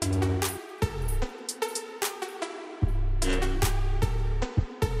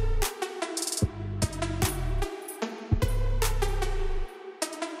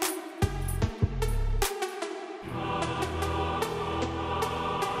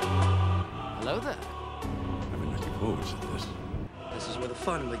is this? This is where the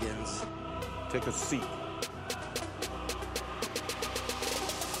fun begins. Take a seat.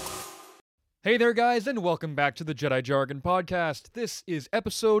 Hey there, guys, and welcome back to the Jedi Jargon Podcast. This is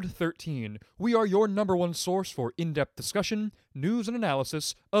episode 13. We are your number one source for in-depth discussion, news, and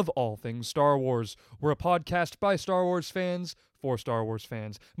analysis of all things Star Wars. We're a podcast by Star Wars fans for Star Wars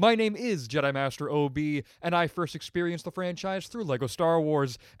fans. My name is Jedi Master OB, and I first experienced the franchise through LEGO Star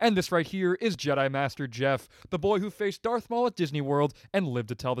Wars. And this right here is Jedi Master Jeff, the boy who faced Darth Maul at Disney World and lived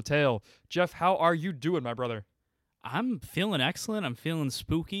to tell the tale. Jeff, how are you doing, my brother? I'm feeling excellent. I'm feeling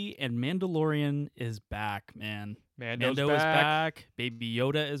spooky, and Mandalorian is back, man. Mando is back. Baby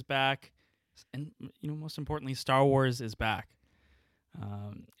Yoda is back, and most importantly, Star Wars is back.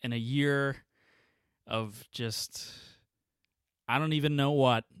 In a year of just, I don't even know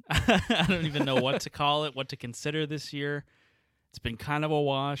what. I don't even know what to call it, what to consider this year. It's been kind of a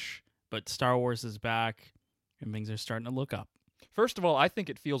wash, but Star Wars is back, and things are starting to look up. First of all, I think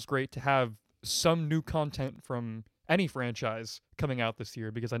it feels great to have some new content from any franchise coming out this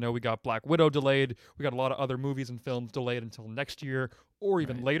year, because I know we got Black Widow delayed. We got a lot of other movies and films delayed until next year or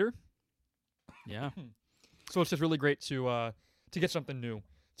even later. Yeah. So it's just really great to get something new,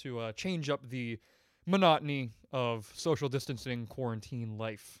 to change up the monotony of social distancing quarantine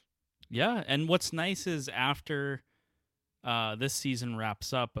life. Yeah, and what's nice is after this season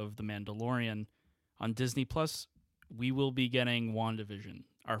wraps up of The Mandalorian on Disney Plus, we will be getting WandaVision,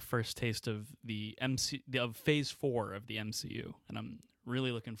 our first taste of of Phase 4 of the MCU, and I'm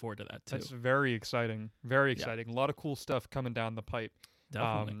really looking forward to that too. That's very exciting. Very exciting. A lot of cool stuff coming down the pipe.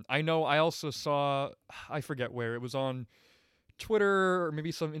 Definitely. I know I also saw, I forget where, it was on Twitter or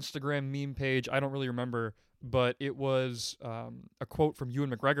maybe some Instagram meme page, I don't really remember, but it was a quote from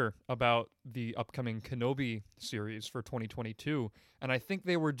Ewan McGregor about the upcoming Kenobi series for 2022, and I think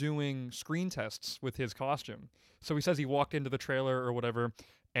they were doing screen tests with his costume. So he says he walked into the trailer or whatever,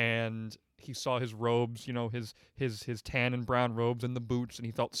 and he saw his robes, his tan and brown robes and the boots, and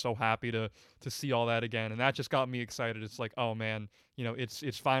he felt so happy to see all that again, and that just got me excited. It's like, oh man,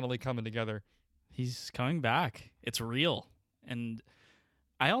 it's finally coming together. He's coming back. It's real. And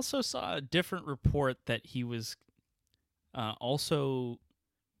I also saw a different report that he was also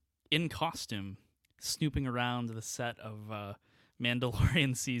in costume, snooping around the set of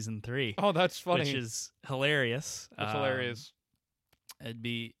Mandalorian Season 3. Oh, that's funny. Which is hilarious. That's hilarious.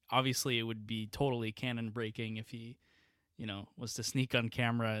 It would be totally canon breaking if he, was to sneak on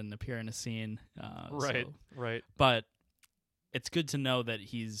camera and appear in a scene. Right. But it's good to know that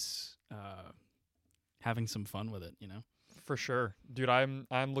he's having some fun with it, For sure. Dude, I'm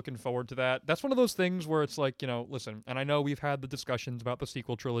looking forward to that. That's one of those things where it's like, listen, and I know we've had the discussions about the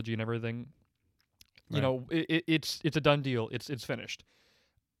sequel trilogy and everything. It's a done deal. It's finished.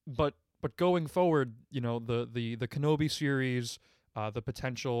 But going forward, the Kenobi series, the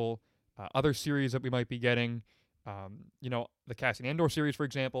potential other series that we might be getting, the Cassian Andor series, for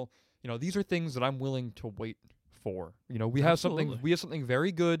example, these are things that I'm willing to wait for. We have something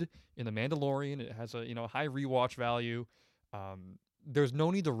very good in The Mandalorian. It has a high rewatch value. There's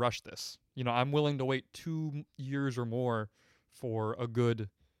no need to rush this. I'm willing to wait 2 years or more for a good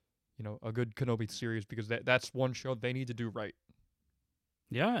Kenobi series, because that's one show they need to do right.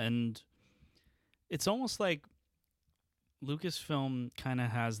 Yeah, and it's almost like Lucasfilm kind of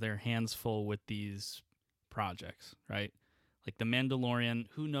has their hands full with these projects, right? Like The Mandalorian,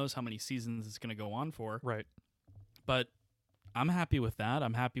 who knows how many seasons it's going to go on for. Right. But I'm happy with that.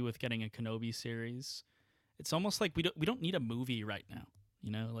 I'm happy with getting a Kenobi series. It's almost like we don't need a movie right now.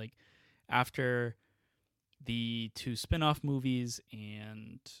 Like after the 2 spin-off movies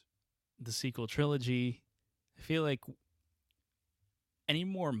and the sequel trilogy, I feel like any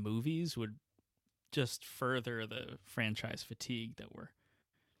more movies would just further the franchise fatigue that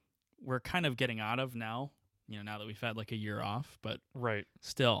we're kind of getting out of now. Now that we've had like a year off, but right.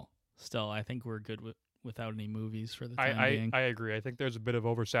 Still, I think we're good without any movies for the time being. I agree. I think there's a bit of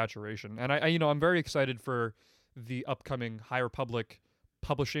oversaturation, and I'm very excited for the upcoming High Republic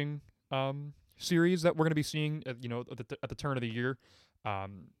publishing series that we're going to be seeing at the turn of the year.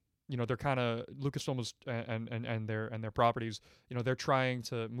 They're kind of Lucasfilm and their properties. They're trying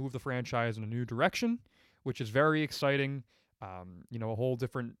to move the franchise in a new direction, which is very exciting. A whole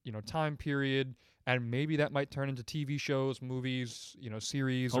different time period, and maybe that might turn into TV shows, movies,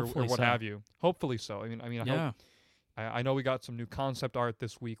 series, or what have you. Hopefully so. I hope. I know we got some new concept art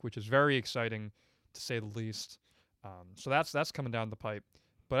this week, which is very exciting, to say the least. So that's coming down the pipe.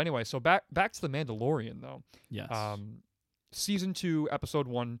 But anyway, so back to The Mandalorian, though. Yes. Season 2, Episode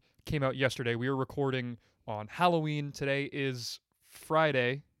 1 came out yesterday. We were recording on Halloween. Today is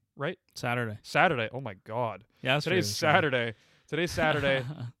Friday, right? Saturday. Saturday. Oh my God. Yesterday Today's was Friday. Saturday. Today's Saturday.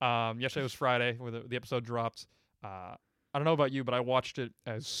 Yesterday was Friday where the episode dropped. I don't know about you, but I watched it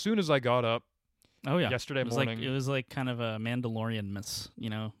as soon as I got up Oh yeah. yesterday It was morning. like it was like kind of a Mandalorian miss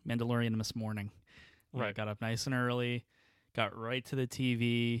morning. You know, Right. got up nice and early, got right to the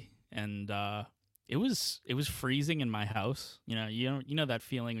TV, and it was freezing in my house. You know that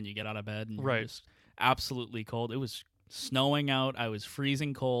feeling when you get out of bed and you're Right. just absolutely cold. It was snowing out. I was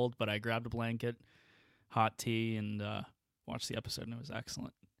freezing cold, but I grabbed a blanket, hot tea, and watched the episode, and it was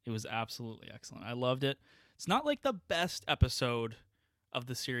excellent. It was absolutely excellent. I loved it. It's not like the best episode of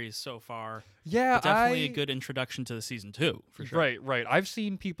the series so far, Yeah, but definitely a good introduction to the season 2, for sure. Right. I've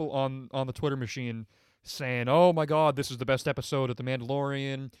seen people on the Twitter machine saying, "Oh my God, this is the best episode of The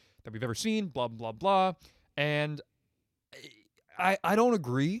Mandalorian that we've ever seen." Blah blah blah, and I don't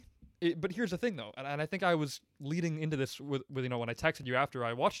agree. But here's the thing, though, and I think I was leading into this with when I texted you after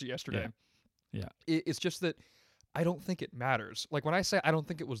I watched it yesterday. Yeah. It's just that I don't think it matters. Like when I say I don't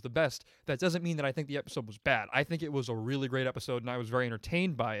think it was the best, that doesn't mean that I think the episode was bad. I think it was a really great episode, and I was very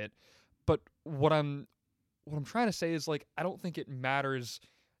entertained by it. But what I'm trying to say is like I don't think it matters.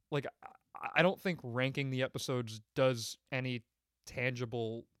 Like I don't think ranking the episodes does any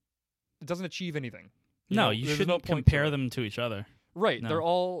tangible. It doesn't achieve anything. No, know, you there's shouldn't no point to compare it. them to each other. Right.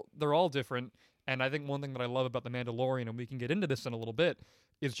 No. They're all different. And I think one thing that I love about The Mandalorian, and we can get into this in a little bit,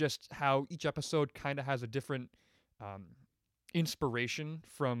 is just how each episode kind of has a different inspiration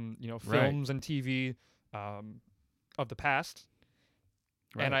from Right. films and TV of the past.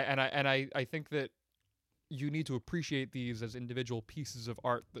 Right. And I think that you need to appreciate these as individual pieces of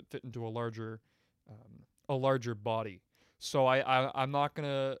art that fit into a larger body. So I'm not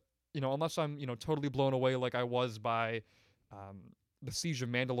gonna unless I'm totally blown away like I was by the Siege of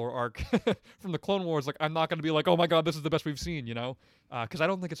Mandalore arc from the Clone Wars. Like I'm not gonna be like, oh my God, this is the best we've seen, because I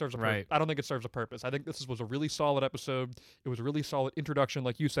don't think it serves a Right. I don't think it serves a purpose. I think this was a really solid episode. It was a really solid introduction,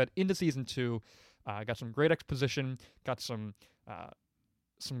 like you said, into season 2. Got some great exposition. Got some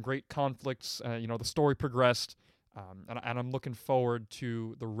great conflicts. The story progressed, and I'm looking forward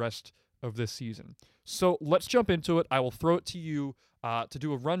to the rest of this season. So let's jump into it. I will throw it to you to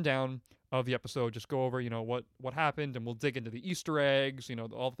do a rundown of the episode. Just go over, what happened, and we'll dig into the Easter eggs,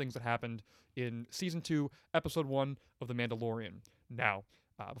 all the things that happened in season 2, episode 1 of The Mandalorian. Now,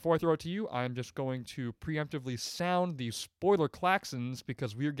 before I throw it to you, I'm just going to preemptively sound the spoiler klaxons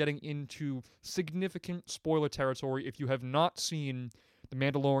because we are getting into significant spoiler territory. If you have not seen The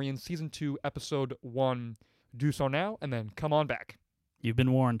Mandalorian season 2, episode 1, do so now, and then come on back. You've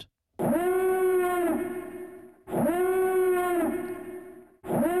been warned.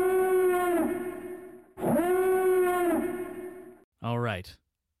 All right.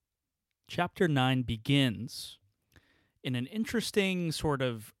 Chapter 9 begins in an interesting sort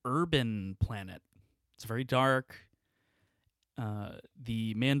of urban planet. It's very dark.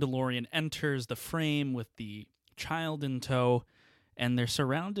 The Mandalorian enters the frame with the child in tow, and they're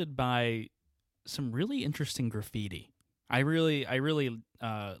surrounded by some really interesting graffiti. I really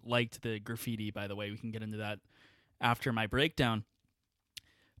liked the graffiti, by the way. We can get into that after my breakdown.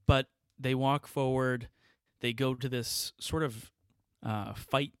 But they walk forward. They go to this sort of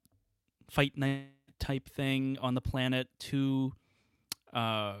fight night type thing on the planet. 2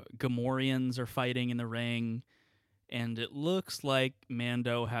 Gamorreans are fighting in the ring, and it looks like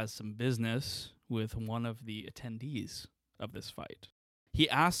Mando has some business with one of the attendees of this fight. He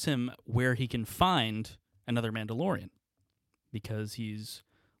asks him where he can find another Mandalorian, because he's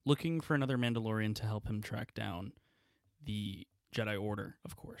looking for another Mandalorian to help him track down the Jedi Order,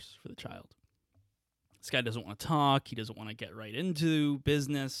 of course, for the child. This guy doesn't want to talk. He doesn't want to get right into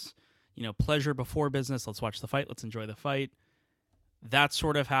business. Pleasure before business. Let's watch the fight. Let's enjoy the fight. That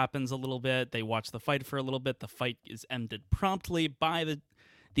sort of happens a little bit. They watch the fight for a little bit. The fight is ended promptly by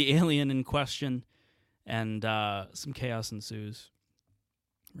the alien in question, and some chaos ensues.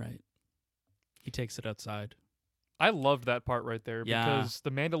 Right. He takes it outside. I loved that part right there Yeah. because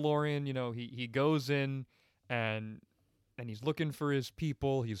the Mandalorian, he goes in and he's looking for his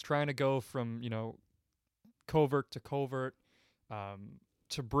people. He's trying to go from, covert to covert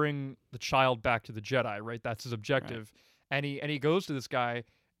to bring the child back to the Jedi, right? That's his objective. Right. And he goes to this guy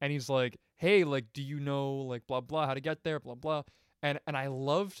and he's like, "Hey, like, do you know, like, blah, blah, how to get there, blah, blah." And I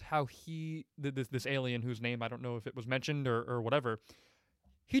loved how this alien whose name I don't know if it was mentioned or whatever,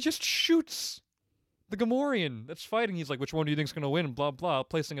 he just shoots the Gamorrean that's fighting. He's like, "Which one do you think's going to win?" Blah, blah,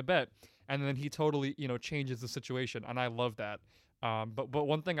 placing a bet. And then he totally, changes the situation. And I love that. But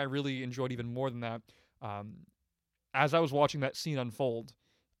one thing I really enjoyed even more than that, as I was watching that scene unfold,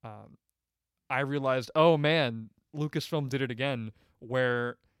 I realized, oh man, Lucasfilm did it again,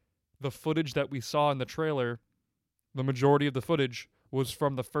 where the footage that we saw in the trailer, the majority of the footage was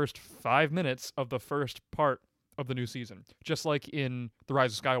from the first 5 minutes of the first part of the new season. Just like in The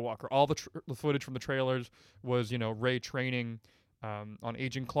Rise of Skywalker, all the footage from the trailers was, Rey training on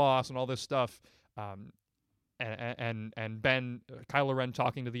Agent Kloss and all this stuff, and Ben, Kylo Ren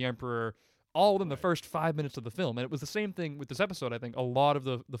talking to the Emperor, all within the first 5 minutes of the film. And it was the same thing with this episode. I think a lot of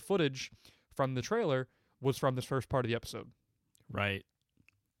the footage from the trailer was from this first part of the episode. Right.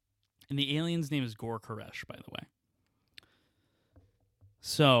 And the alien's name is Gor Koresh, by the way.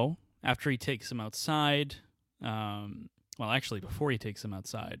 So, after he takes him outside, actually, before he takes him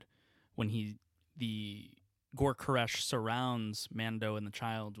outside, when the Gor Koresh surrounds Mando and the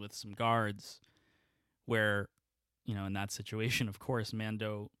child with some guards, where, in that situation, of course,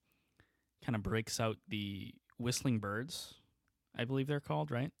 Mando kind of breaks out the whistling birds, I believe they're called,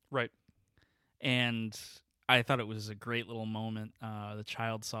 right? Right. And I thought it was a great little moment. The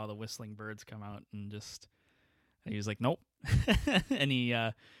child saw the whistling birds come out and he was like, nope. And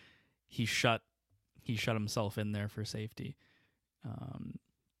he shut himself in there for safety.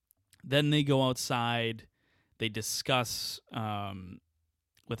 Then they go outside. They discuss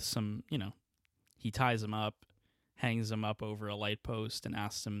with some, he ties him up, hangs him up over a light post, and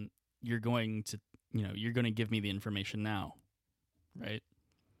asks him, you're going to give me the information now, right?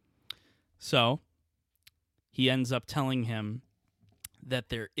 So he ends up telling him that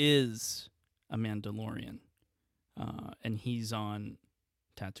there is a Mandalorian, and he's on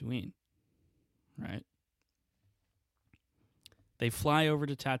Tatooine, right? They fly over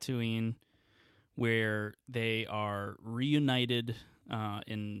to Tatooine, where they are reunited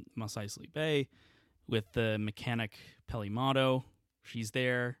in Mos Eisley Bay with the mechanic Pelimato. She's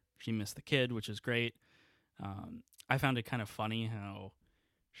there. She missed the kid, which is great. I found it kind of funny how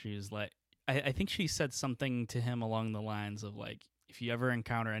she was like, I think she said something to him along the lines of like, if you ever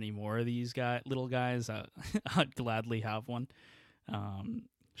encounter any more of these little guys, I'd gladly have one.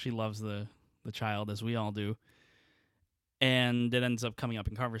 She loves the child, as we all do. And it ends up coming up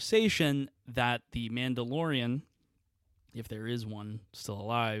in conversation that the Mandalorian, if there is one still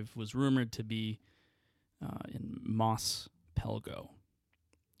alive, was rumored to be in Mos Pelgo,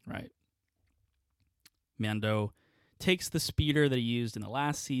 right? Mando takes the speeder that he used in the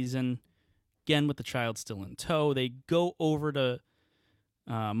last season, again with the child still in tow. They go over to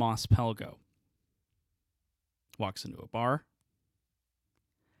Mos Pelgo, walks into a bar,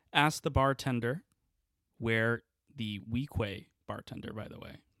 asks the bartender where the Weequay bartender, by the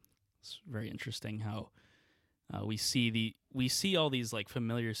way. It's very interesting how we see all these like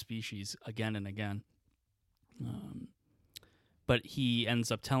familiar species again and again. But he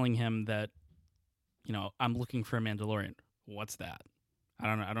ends up telling him that, I'm looking for a Mandalorian. What's that?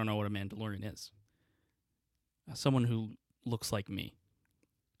 I don't know what a Mandalorian is. Someone who looks like me.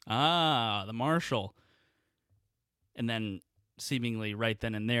 Ah, the Marshal. And then seemingly right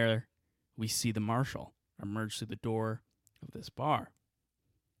then and there, we see the Marshal emerge through the door of this bar.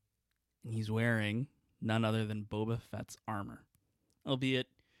 And he's wearing none other than Boba Fett's armor. Albeit,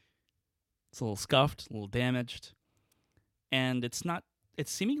 it's a little scuffed, a little damaged. And it's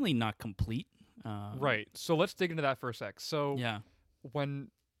seemingly not complete. Right. So let's dig into that for a sec. So yeah. when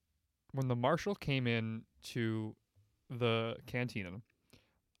the Marshal came in to the cantina,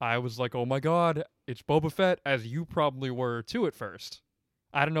 I was like, oh my God, it's Boba Fett, as you probably were too at first.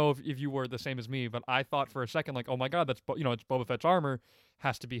 I don't know if you were the same as me, but I thought for a second, like, oh my God, it's Boba Fett's armor,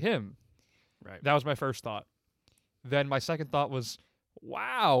 has to be him. Right. That was my first thought. Then my second thought was,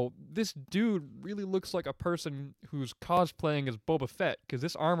 wow, this dude really looks like a person who's cosplaying as Boba Fett, because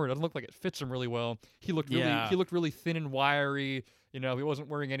this armor doesn't look like it fits him really well. He looked really thin and wiry. He wasn't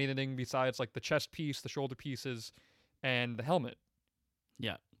wearing anything besides like the chest piece, the shoulder pieces, and the helmet.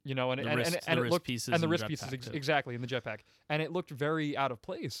 Yeah. And the wrist pieces, exactly, in the jetpack, and it looked very out of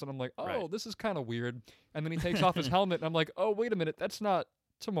place. And I'm like, oh, right. This is kind of weird. And then he takes off his helmet, and I'm like, oh, wait a minute, that's not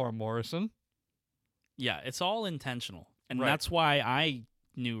Tamora Morrison. Yeah, it's all intentional, and right. That's why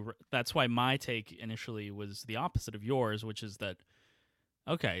that's why my take initially was the opposite of yours, which is that,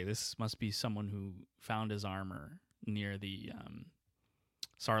 okay, this must be someone who found his armor near the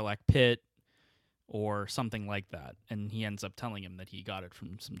Sarlacc pit, or something like that, and he ends up telling him that he got it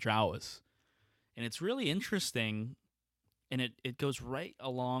from some Jawas. And it's really interesting, and it goes right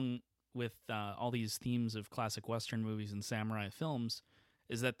along with all these themes of classic Western movies and samurai films,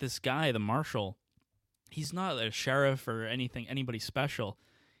 is that this guy, the Marshal, he's not a sheriff or anybody special.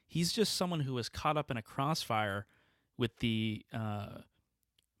 He's just someone who was caught up in a crossfire with the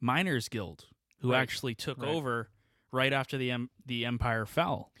Miners Guild, who actually took over right after the Empire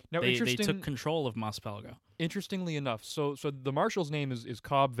fell. Now, they took control of Mos Pelgo. interestingly enough, so the Marshal's name is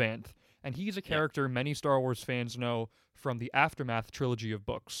Cobb Vanth, and he's a character many Star Wars fans know from the Aftermath trilogy of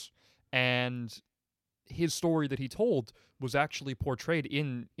books. And his story that he told was actually portrayed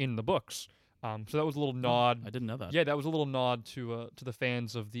in the books. So that was a little nod. I didn't know that. Yeah, that was a little nod to the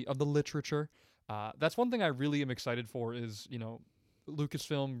fans of the literature. That's one thing I really am excited for is,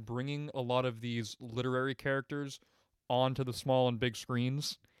 Lucasfilm bringing a lot of these literary characters onto the small and big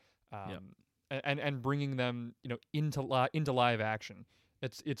screens, and bringing them, into live action.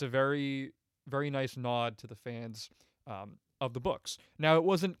 It's a very, very nice nod to the fans of the books. Now, it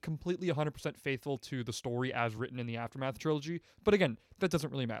wasn't completely 100% faithful to the story as written in the Aftermath trilogy, but again, that doesn't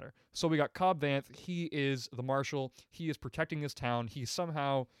really matter. So we got Cobb Vanth. He is the Marshal. He is protecting this town. He's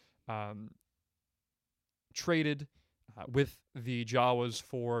somehow traded with the Jawas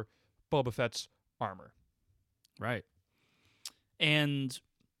for Boba Fett's armor. Right. And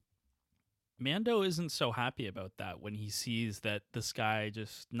Mando isn't so happy about that when he sees that this guy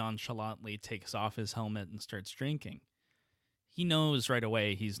just nonchalantly takes off his helmet and starts drinking. He knows right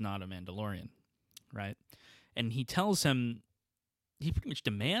away he's not a Mandalorian, right? And he tells him, he pretty much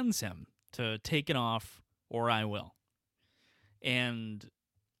demands him to take it off or I will. And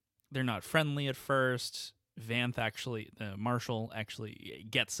they're not friendly at first. Vanth the Marshal actually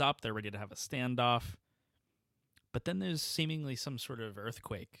gets up. They're ready to have a standoff. But then there's seemingly some sort of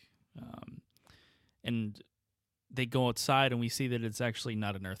earthquake. And they go outside and we see that it's actually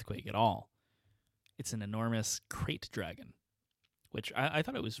not an earthquake at all. It's an enormous crate dragon, which I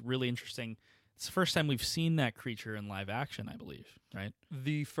thought it was really interesting. It's the first time we've seen that creature in live action, I believe, right?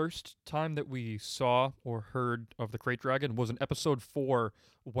 The first time that we saw or heard of the Crate Dragon was in Episode 4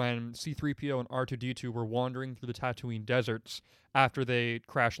 when C-3PO and R2-D2 were wandering through the Tatooine deserts after they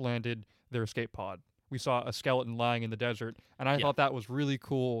crash-landed their escape pod. We saw a skeleton lying in the desert, and I thought that was really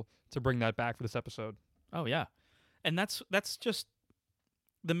cool to bring that back for this episode. Oh, yeah. And that's just...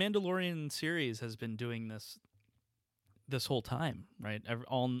 The Mandalorian series has been doing this whole time, right?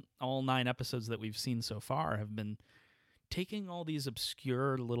 All 9 episodes that we've seen so far have been taking all these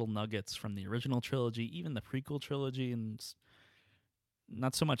obscure little nuggets from the original trilogy, even the prequel trilogy, and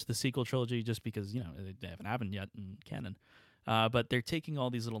not so much the sequel trilogy, just because they haven't happened yet in canon. But they're taking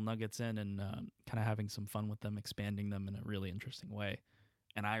all these little nuggets in and kind of having some fun with them, expanding them in a really interesting way,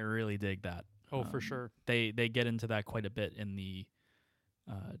 and I really dig that. Oh, for sure. They get into that quite a bit in the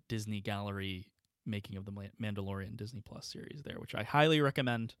Disney Gallery making of the Mandalorian Disney Plus series there, which I highly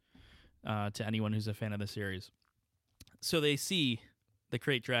recommend to anyone who's a fan of the series. So they see the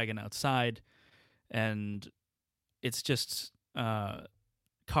Crate Dragon outside, and it's just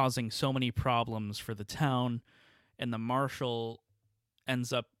causing so many problems for the town, and the Marshal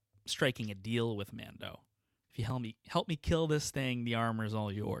ends up striking a deal with Mando. If you help me kill this thing, the armor's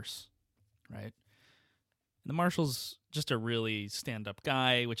all yours, right? And the Marshal's just a really stand-up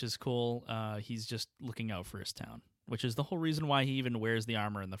guy, which is cool. He's just looking out for his town, which is the whole reason why he even wears the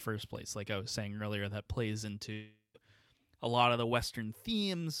armor in the first place. Like I was saying earlier, that plays into a lot of the Western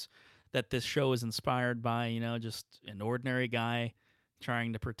themes that this show is inspired by, just an ordinary guy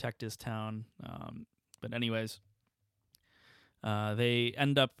trying to protect his town. But anyways, they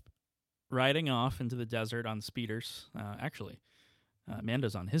end up riding off into the desert on speeders.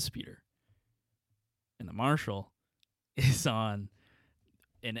 Mando's on his speeder. And the Marshal is on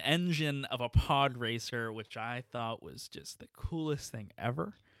an engine of a pod racer, which I thought was just the coolest thing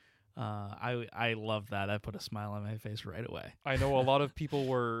ever. I love that. I put a smile on my face right away. I know a lot of people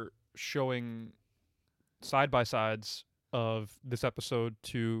were showing side-by-sides of this episode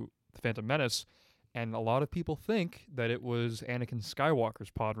to The Phantom Menace, and a lot of people think that it was Anakin Skywalker's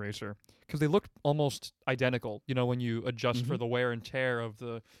pod racer because they looked almost identical. When you adjust for the wear and tear of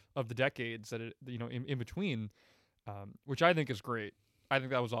the decades that in between, which I think is great. I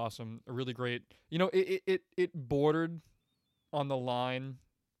think that was awesome. A really great. It bordered on the line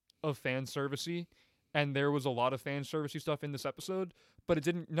of fan servicey, and there was a lot of fan servicey stuff in this episode, but it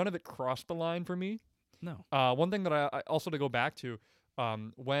didn't. None of it crossed the line for me. No. One thing that I also to go back to,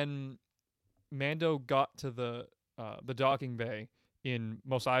 when Mando got to the docking bay in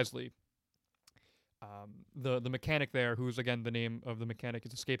Mos Eisley, the mechanic there, who's again the name of the mechanic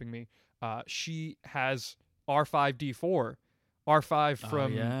is escaping me, she has R5D4,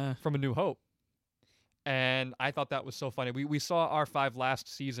 R5 from A New Hope, and I thought that was so funny. We saw R5 last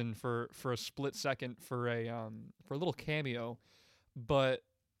season for a split second for a little cameo, but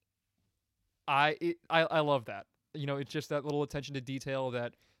I love that. It's just that little attention to detail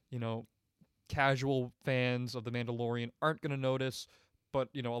that casual fans of The Mandalorian aren't going to notice, but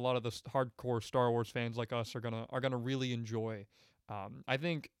a lot of the hardcore Star Wars fans like us are gonna really enjoy. I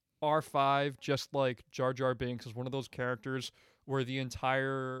think R5, just like Jar Jar Binks, is one of those characters where the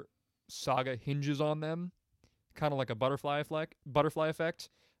entire saga hinges on them, kind of like a butterfly effect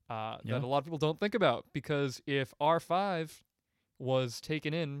that Yeah. a lot of people don't think about. Because if R5 was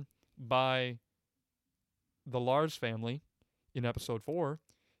taken in by the Lars family in episode 4,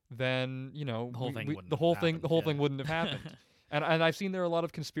 then The whole thing wouldn't the have whole thing happened, the whole yeah. thing wouldn't have happened. And I've seen there are a lot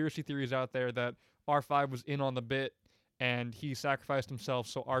of conspiracy theories out there that R5 was in on the bit and he sacrificed himself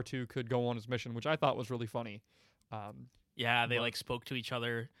so R2 could go on his mission, which I thought was really funny. Yeah, they But- like spoke to each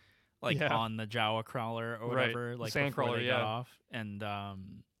other like Yeah. on the Jawa crawler or Right, whatever, the like sand before crawler, they yeah. got off. And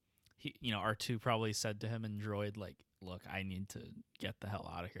he R2 probably said to him and Droid, like, look, I need to get the hell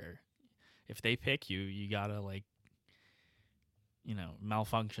out of here. If they pick you, you gotta like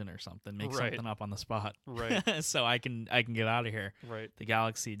malfunction or something, make Right. something up on the spot. Right. So I can get out of here. Right. The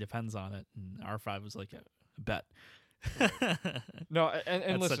galaxy depends on it. And R5 was like, a bet. No, and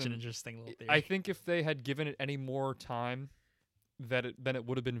That's listen, such an interesting little theory. I think if they had given it any more time, then it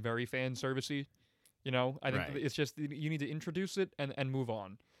would have been very fan servicey. I think Right. that it's just you need to introduce it and move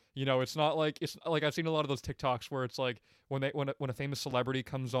on. It's not like I've seen a lot of those TikToks where it's like when a famous celebrity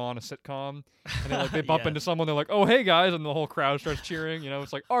comes on a sitcom and they bump Yeah. into someone, they're like, oh hey guys, and the whole crowd starts cheering.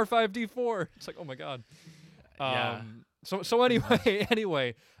 It's like R5D4. It's like, oh my god. Yeah. So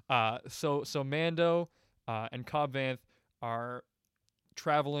anyway, so Mando and Cobb Vanth are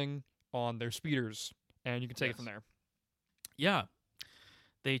traveling on their speeders, and you can take it from there. Yeah.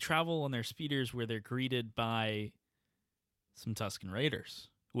 They travel on their speeders where they're greeted by some Tusken Raiders,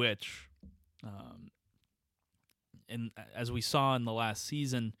 which, and as we saw in the last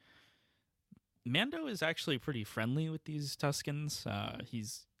season, Mando is actually pretty friendly with these Tuskens.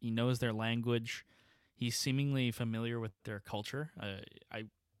 He knows their language. He's seemingly familiar with their culture.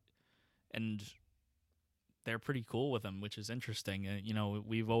 And they're pretty cool with him, which is interesting.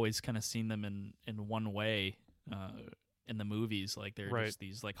 We've always kind of seen them in one way in the movies, like they're Right. just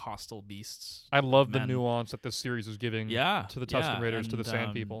these like hostile beasts. I love the Men. nuance that this series is giving Yeah, to the Tusken yeah, Raiders, to the and,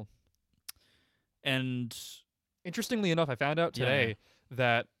 Sand People. And Interestingly enough, I found out Yeah. today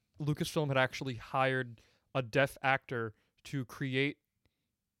that Lucasfilm had actually hired a deaf actor to create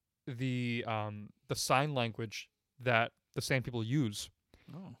the sign language that the Sand People use.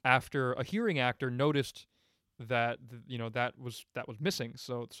 oh, After a hearing actor noticed that that was missing,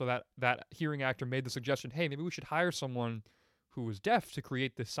 so that hearing actor made the suggestion, hey, maybe we should hire someone who is deaf to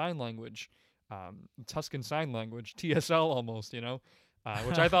create this sign language, Tusken Sign Language, TSL almost,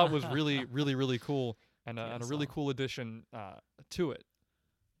 which I thought was really really really cool and a really TSL. cool addition to it.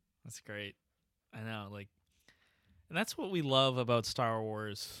 that's great. I know, like, and that's what we love about Star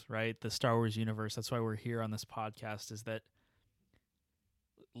Wars, right? The Star Wars universe. That's why we're here on this podcast, is that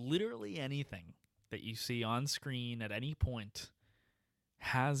literally anything that you see on screen at any point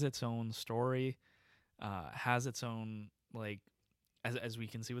has its own story, has its own, like, as we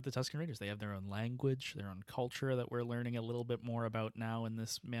can see with the Tusken Raiders, they have their own language, their own culture that we're learning a little bit more about now in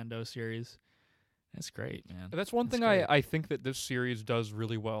this Mando series. That's great, man. And that's one That's thing great. I think that this series does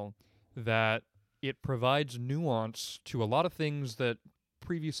really well, that it provides nuance to a lot of things that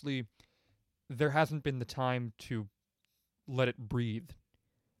previously there hasn't been the time to let it breathe.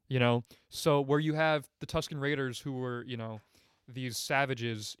 So where you have the Tusken Raiders, who were these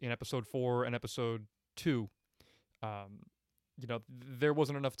savages in episode 4 and episode 2, there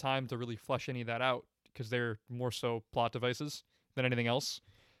wasn't enough time to really flesh any of that out because they're more so plot devices than anything else.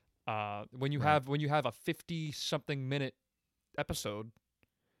 When you Right. have a 50-something minute episode,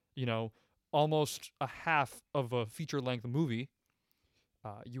 almost a half of a feature-length movie,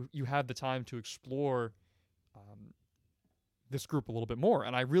 you have the time to explore this group a little bit more,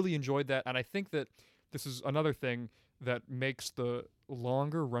 and I really enjoyed that. And I think that this is another thing that makes the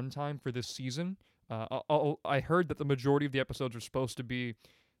longer runtime for this season. I heard that the majority of the episodes are supposed to be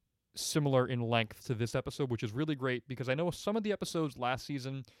similar in length to this episode, which is really great because I know some of the episodes last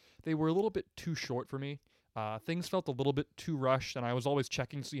season, they were a little bit too short for me. Things felt a little bit too rushed, and I was always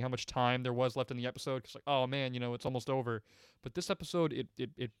checking to see how much time there was left in the episode because, like, oh man, it's almost over. But this episode,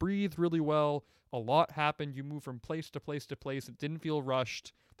 it breathed really well. A lot happened. You moved from place to place to place. It didn't feel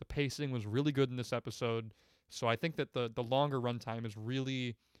rushed. The pacing was really good in this episode. So I think that the longer runtime is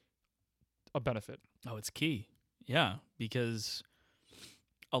really a benefit. Oh, it's key. Yeah, because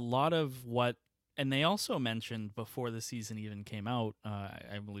a lot of what, and they also mentioned before the season even came out,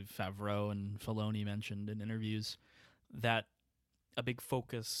 I believe Favreau and Filoni mentioned in interviews that a big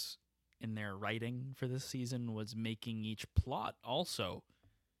focus in their writing for this season was making each plot also,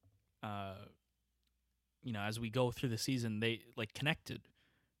 as we go through the season, they like connected.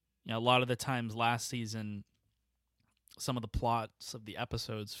 A lot of the times last season, some of the plots of the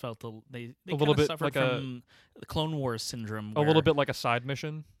episodes felt they A little kinda bit suffered like from the Clone Wars syndrome. a little where- bit like a side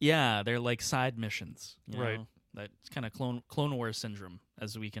mission. Yeah, they're like side missions. You Right. know? That's kind of Clone Wars syndrome,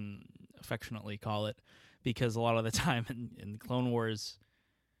 as we can affectionately call it, because a lot of the time in Clone Wars,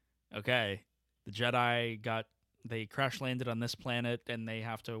 okay, the Jedi they crash landed on this planet and they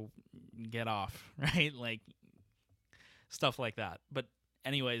have to get off, right? Like stuff like that. But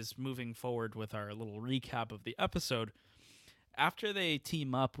anyways, moving forward with our little recap of the episode, after they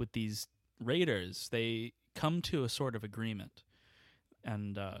team up with these raiders, they come to a sort of agreement.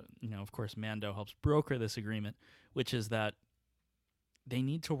 And, of course, Mando helps broker this agreement, which is that they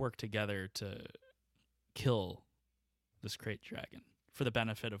need to work together to kill this Krayt Dragon for the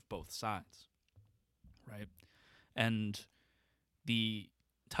benefit of both sides, right? And the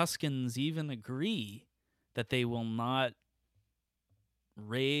Tuskens even agree that they will not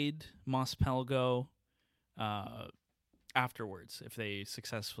raid Mos Pelgo afterwards if they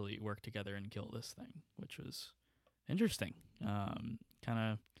successfully work together and kill this thing, which was interesting. Kind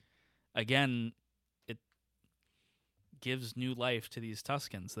of, again, it gives new life to these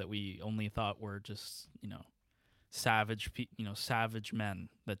Tuskens that we only thought were just, savage men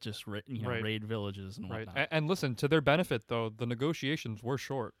that just Right. raid villages and Right. whatnot. And listen, to their benefit though, the negotiations were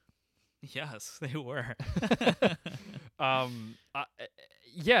short. Yes, they were.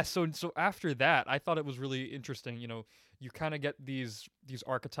 Yeah, so after that, I thought it was really interesting. You kind of get these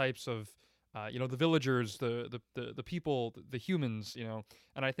archetypes of the villagers, the people, the humans,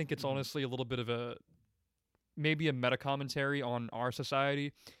 and I think it's Mhm. honestly a little bit of maybe a meta commentary on our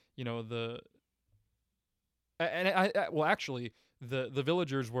society. Actually, the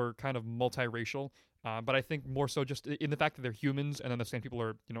villagers were kind of multiracial, but I think more so just in the fact that they're humans, and then the same people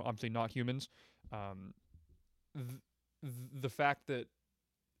are, obviously not humans. The fact that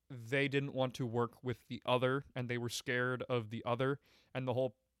they didn't want to work with the other, and they were scared of the other, and the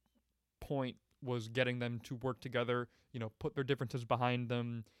whole point was getting them to work together, put their differences behind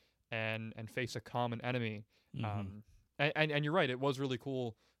them, and face a common enemy. Mhm. And you're right, it was really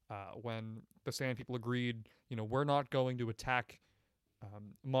cool when the Sand People agreed, we're not going to attack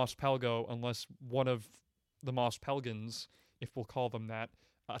Mos Pelgo unless one of the Mos Pelgans, if we'll call them that,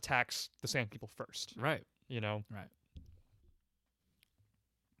 attacks the Sand People first. Right. Right.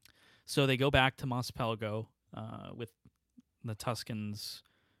 So they go back to Mos Pelgo with the Tuskens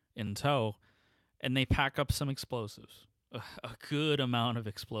in tow, and they pack up some explosives, a good amount of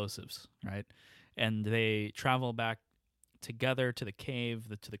explosives, right? And they travel back together to the cave,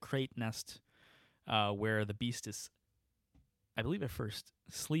 to the Krayt nest, where the beast is, I believe, at first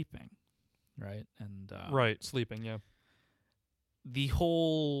sleeping, right? And Right, sleeping, yeah. the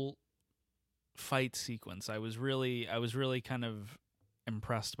whole fight sequence, I was really kind of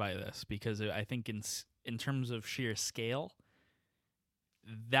impressed by this, because I think in terms of sheer scale,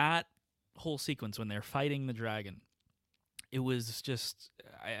 that whole sequence when they're fighting the dragon, it was just,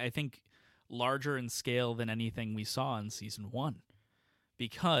 I think, larger in scale than anything we saw in season 1,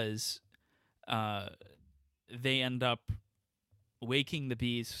 because they end up waking the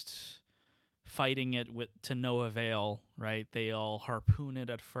beast, fighting it to no avail, right? They all harpoon it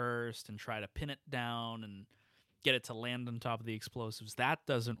at first and try to pin it down and get it to land on top of the explosives. That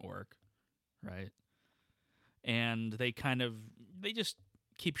doesn't work, right? And they just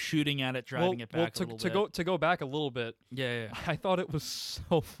keep shooting at it, driving it back a little bit. To go back a little bit, Yeah. I thought it was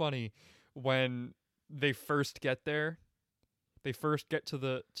so funny when they first get there. They first get to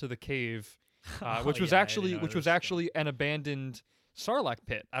the cave, which was actually an abandoned Sarlacc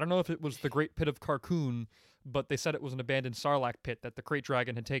pit. I don't know if it was the Great Pit of Carkoon, but they said it was an abandoned Sarlacc pit that the Krayt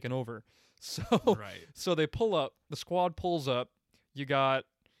Dragon had taken over. So Right. So they pull up. The squad pulls up. You got.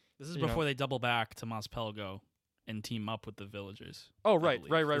 This is you know- before they double back to Mos Pelgo and team up with the villagers. Oh, I right.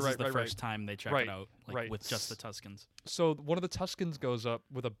 believe. This is Right. the first time they check Right, it out, right. with just the Tuskens. So one of the Tuskens goes up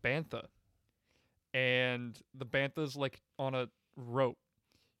with a bantha, and the bantha's like on a rope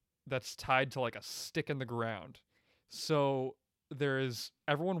that's tied to like a stick in the ground. So there is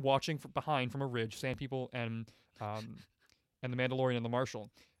everyone watching behind from a ridge, Sand People and the Mandalorian and the Marshal,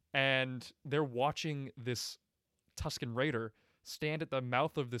 and they're watching this Tusken Raider stand at the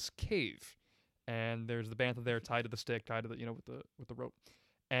mouth of this cave, and there's the bantha there tied to the stick, tied to the with the rope,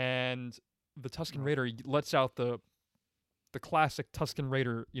 and the Tusken Raider lets out the classic Tusken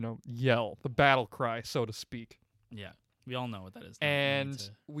Raider yell, the battle cry, so to speak. Yeah, we all know what that is. And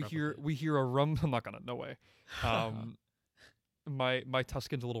we hear a rumble. I'm not gonna, no way. My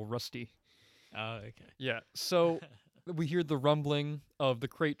Tusken's a little rusty. Oh, okay. Yeah. So we hear the rumbling of the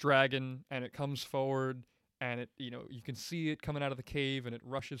Krayt Dragon, and it comes forward, and it you can see it coming out of the cave, and it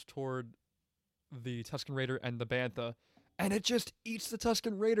rushes toward the Tusken Raider and the Bantha, and it just eats the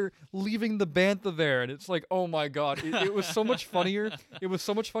Tusken Raider, leaving the Bantha there. And it's like, oh my god, it was so much funnier. It was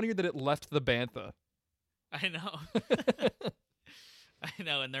so much funnier that it left the Bantha. I know. I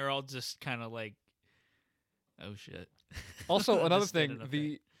know, and they're all just kind of like, oh shit. Also, another Just did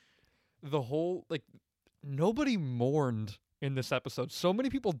thing, it, the whole, like, nobody mourned in this episode. So many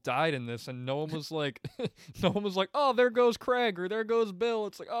people died in this, and no one was like, oh, there goes Craig, or there goes Bill.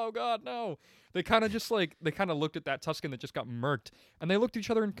 It's like, oh god, no. They kind of just like, they kind of looked at that Tusken that just got murked, and they looked at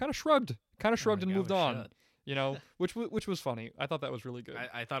each other and kind of shrugged and moved on. You know, which was funny. I thought that was really good.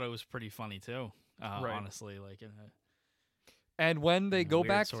 I thought it was pretty funny too. Right. Honestly, like in And when they a go weird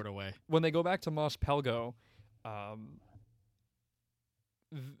back, sort of way. when they go back to Mos Pelgo,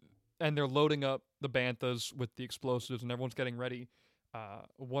 and they're loading up the Banthas with the explosives, and everyone's getting ready,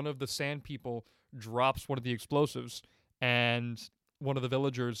 one of the Sand People drops one of the explosives, and one of the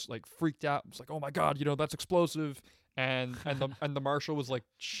villagers like freaked out. It's like, oh my god, that's explosive. And the marshal was like,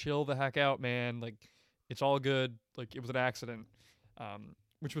 chill the heck out, man. Like, it's all good. Like, it was an accident,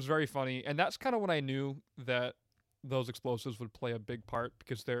 which was very funny. And that's kind of when I knew that those explosives would play a big part,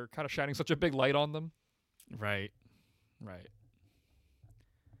 because they're kind of shining such a big light on them. Right.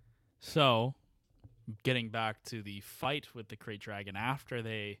 So, getting back to the fight with the Krayt Dragon after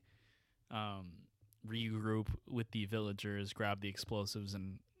they regroup with the villagers, grab the explosives,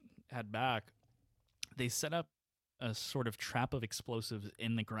 and head back, they set up a sort of trap of explosives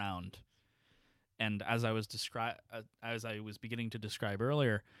in the ground. And as I was beginning to describe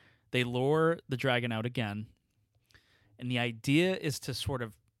earlier, they lure the dragon out again. And the idea is to sort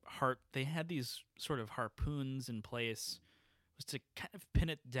of they had these sort of harpoons in place, was to kind of pin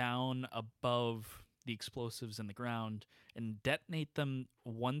it down above the explosives in the ground and detonate them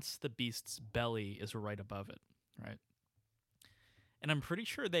once the beast's belly is right above it, right? And I'm pretty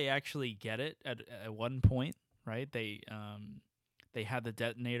sure they actually get it at one point, right? They had the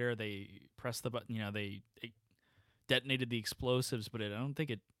detonator, they pressed the button, they detonated the explosives, but I don't think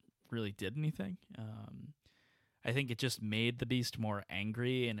it really did anything. I think it just made the beast more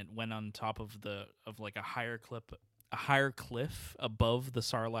angry, and it went on top of like a higher cliff above the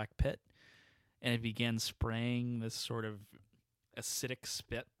Sarlacc pit, and it began spraying this sort of acidic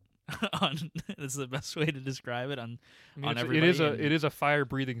spit on. This is the best way to describe it on everybody. It is a fire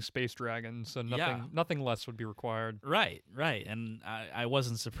breathing space dragon, so nothing less would be required. Right, and I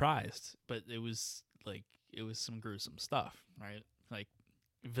wasn't surprised, but it was some gruesome stuff, right? Like,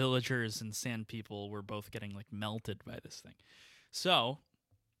 villagers and Sand People were both getting like melted by this thing. So,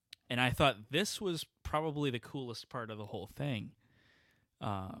 and I thought this was probably the coolest part of the whole thing.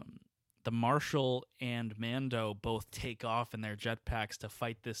 The Marshal and Mando both take off in their jetpacks to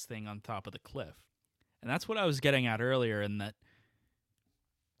fight this thing on top of the cliff. And that's what I was getting at earlier, in that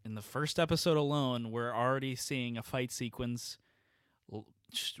in the first episode alone, we're already seeing a fight sequence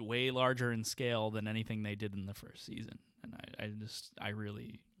just way larger in scale than anything they did in the first season. And I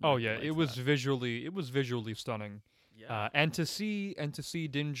really liked it was visually stunning. Yeah. And to see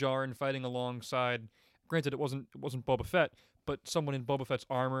Din Djarin fighting alongside, granted it wasn't Boba Fett, but someone in Boba Fett's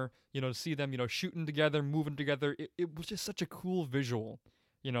armor, to see them, shooting together, moving together, it was just such a cool visual,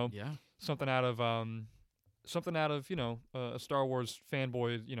 Yeah. Something out of a Star Wars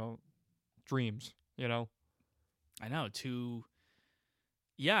fanboy, dreams, I know.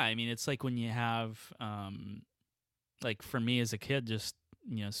 Yeah, I mean, it's like when you have like for me as a kid, just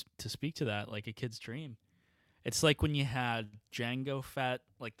to speak to that, like a kid's dream. It's like when you had Jango Fett,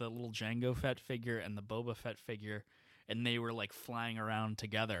 like the little Jango Fett figure and the Boba Fett figure, and they were like flying around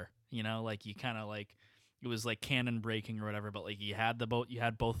together. Like you kind of like, it was like canon breaking or whatever, but like you had both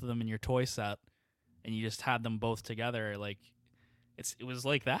of them in your toy set, and you just had them both together. Like it was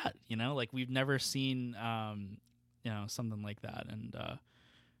like that, like we've never seen something like that and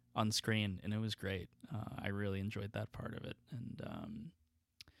on screen, and it was great. I really enjoyed that part of it, and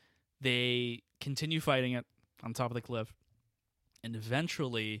they continue fighting it on top of the cliff, and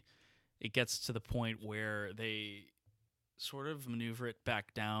eventually it gets to the point where they sort of maneuver it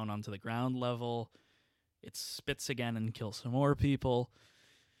back down onto the ground level. It spits again and kills some more people,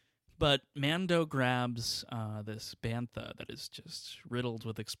 but Mando grabs this bantha that is just riddled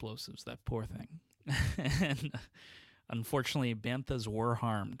with explosives, that poor thing. And unfortunately, banthas were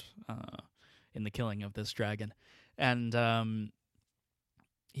harmed in the killing of this dragon, and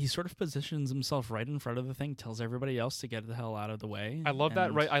he sort of positions himself right in front of the thing, tells everybody else to get the hell out of the way. I love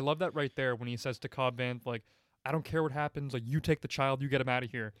that right there when he says to Cobb Vanth, like, I don't care what happens, like, you take the child, you get him out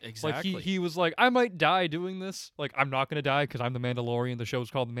of here. Exactly. Like, he was like, I might die doing this. Like, I'm not going to die because I'm the Mandalorian. The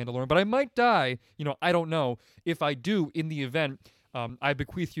show's called The Mandalorian. But I might die. I don't know. If I do, in the event, I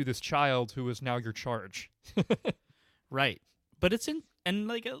bequeath you this child who is now your charge. Right. But it's in, and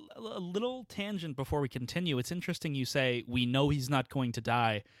like a little tangent before we continue. It's interesting you say, we know he's not going to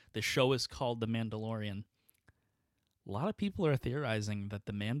die. The show is called The Mandalorian. A lot of people are theorizing that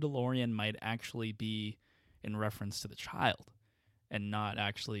The Mandalorian might actually be in reference to the child and not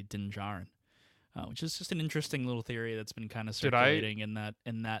actually Din Djarin. Which is just an interesting little theory that's been kind of circulating in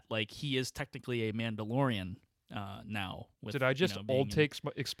that like he is technically a Mandalorian now. With, Did I just being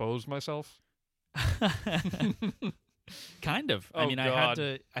expose myself? Kind of. Oh, I mean,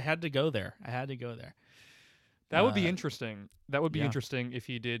 God. I had to go there. That would be interesting. That would be yeah. interesting if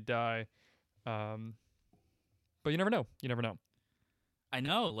he did die. But you never know. You never know. I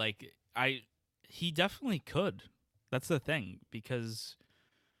know, like he definitely could. That's the thing, because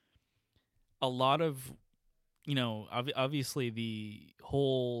a lot of, obviously the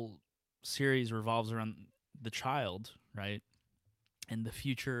whole series revolves around the child, right? And the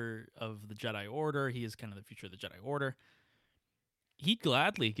future of the Jedi Order. He is kind of the future of the Jedi Order. He'd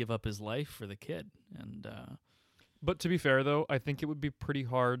gladly give up his life for the kid. And But to be fair, though, I think it would be pretty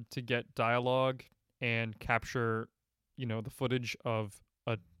hard to get dialogue and capture, the footage of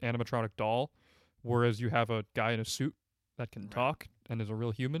an animatronic doll, whereas you have a guy in a suit that can talk and is a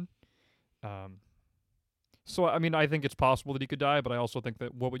real human. So, I mean, I think it's possible that he could die, but I also think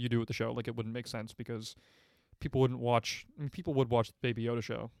that what would you do with the show? Like, it wouldn't make sense because people wouldn't watch. I mean, people would watch the Baby Yoda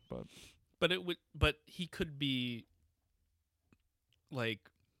show, but he could be like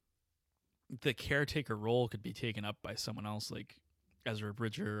the caretaker role could be taken up by someone else, like Ezra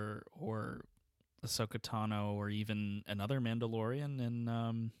Bridger or Ahsoka Tano, or even another Mandalorian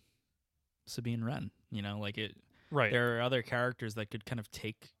in Sabine Wren. Like it. Right. There are other characters that could kind of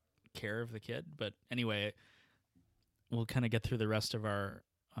take care of the kid. But anyway, we'll kind of get through the rest of our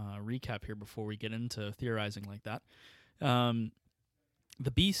recap here before we get into theorizing like that.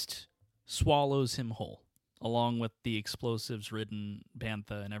 The beast swallows him whole, along with the explosives-ridden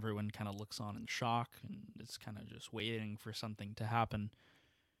Bantha, and everyone kind of looks on in shock, and it's kind of just waiting for something to happen.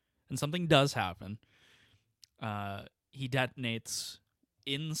 And something does happen. He detonates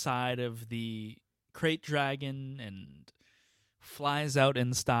inside of the crate dragon and flies out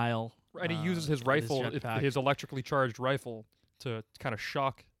in style. And he uses his with rifle, jetpack. his electrically charged rifle, to kind of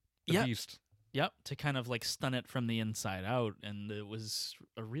shock the beast. Yep, to kind of like stun it from the inside out, and it was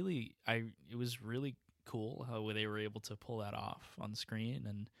really cool how they were able to pull that off on screen.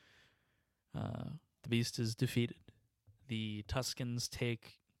 And the beast is defeated. The Tuskens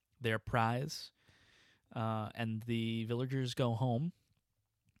take their prize, and the villagers go home.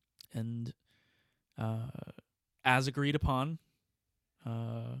 And as agreed upon,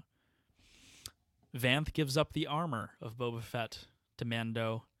 Vanth gives up the armor of Boba Fett to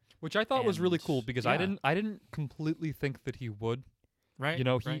Mando, which I thought was really And, cool because yeah. I didn't completely think that he would.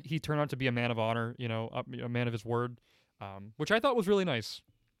 right? He turned out to be a man of honor, a man of his word, which I thought was really nice.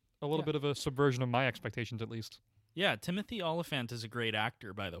 A little Yeah. bit of a subversion of my expectations, at least. Yeah, Timothy Oliphant is a great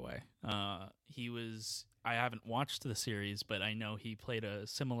actor, by the way. I haven't watched the series, but I know he played a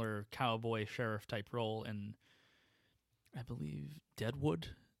similar cowboy sheriff type role in, I believe,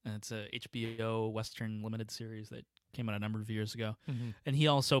 Deadwood. And it's a HBO Western limited series that came out a number of years ago. And he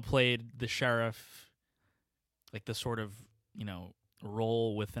also played the sheriff, like the sort of,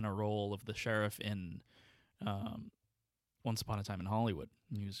 role within a role of the sheriff in Once Upon a Time in Hollywood.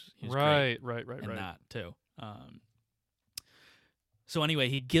 He was great Right. in that too. So anyway,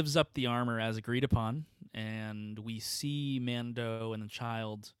 he gives up the armor as agreed upon, and we see Mando and the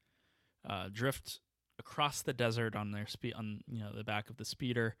child drift across the desert on their the back of the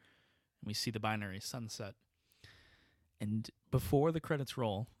speeder, and we see the binary sunset. And before the credits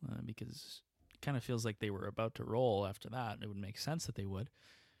roll, because it kind of feels like they were about to roll after that, it would make sense that they would.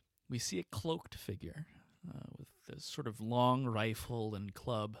 We see a cloaked figure with this sort of long rifle and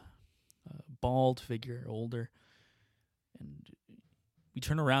club, bald figure, older, and we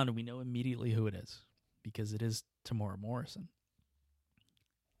turn around and we know immediately who it is, because it is Tamora Morrison.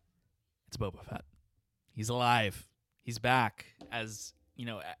 It's Boba Fett. He's alive. He's back. As,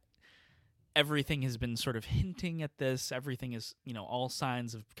 everything has been sort of hinting at this. Everything is, all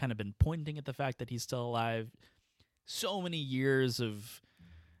signs have kind of been pointing at the fact that he's still alive. So many years of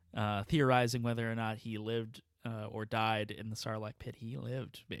theorizing whether or not he lived or died in the Sarlacc pit. He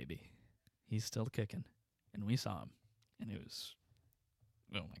lived, baby. He's still kicking. And we saw him. And it was...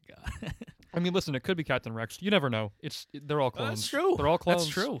 oh, my God. I mean, listen, it could be Captain Rex. You never know. They're all clones. That's true. They're all clones.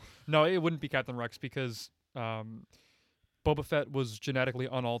 That's true. No, it wouldn't be Captain Rex because Boba Fett was genetically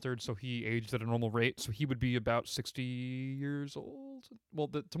unaltered, so he aged at a normal rate. So he would be about 60 years old. Well,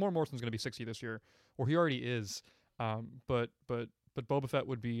 Tamora Morrison's going to be 60 this year, or he already is. But but Boba Fett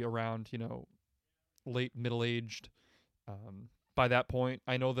would be around, late middle aged. By that point,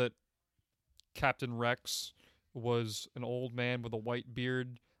 I know that Captain Rex was an old man with a white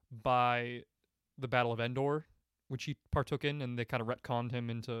beard by the Battle of Endor, which he partook in, and they kind of retconned him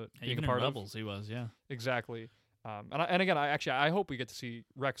into being Even a part in of. Rebels, he was, yeah. Exactly. And again, I hope we get to see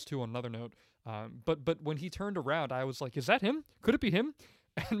Rex too. On another note, but when he turned around, I was like, is that him? Could it be him?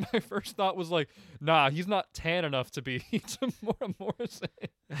 And my first thought was like, nah, he's not tan enough to be Tamora Morrison,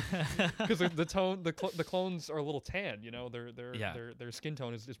 because the clones are a little tan. Their skin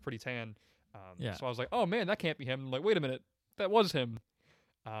tone is pretty tan. Yeah. So I was like, oh man, that can't be him. I'm like, wait a minute, that was him.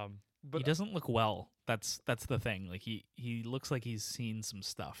 But he doesn't look well. That's the thing. Like he looks like he's seen some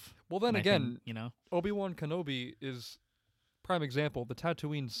stuff. well, then And I again, think, Obi-Wan Kenobi is prime example. The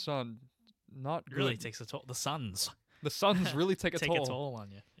Tatooine sun, not it really good. takes a toll. The suns The suns really take a take toll. a toll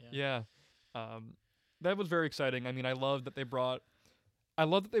on you. Yeah. That was very exciting. I mean, I love that they brought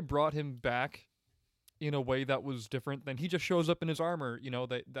him back in a way that was different than he just shows up in his armor.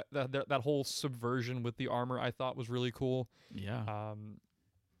 That whole subversion with the armor I thought was really cool. Yeah.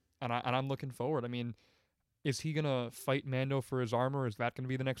 And I'm looking forward. I mean, is he gonna fight Mando for his armor? Is that gonna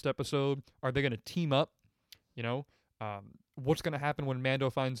be the next episode? Are they gonna team up? What's gonna happen when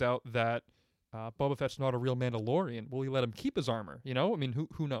Mando finds out that Boba Fett's not a real Mandalorian? Will he let him keep his armor? I mean,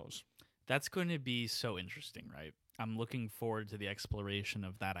 who knows? That's going to be so interesting, right? I'm looking forward to the exploration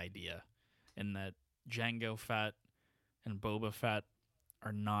of that idea, and that Jango Fett and Boba Fett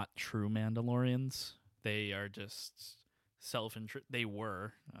are not true Mandalorians. They are just self-interested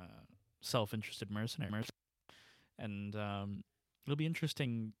mercenaries, and it'll be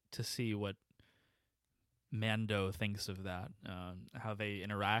interesting to see what Mando thinks of that, how they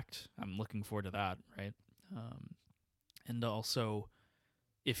interact. I'm looking forward to that, right? And also,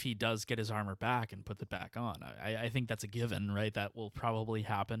 if he does get his armor back and put it back on, I think that's a given, right? That will probably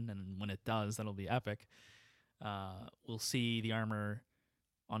happen, and when it does, that'll be epic. We'll see the armor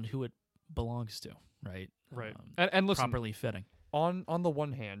on who it belongs to, right? Right. And listen, properly fitting. On the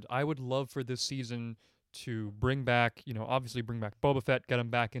one hand, I would love for this season to bring back, obviously bring back Boba Fett, get him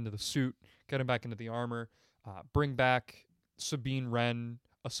back into the suit, get him back into the armor, bring back Sabine Wren,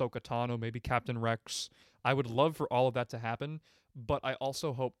 Ahsoka Tano, maybe Captain Rex. I would love for all of that to happen, but I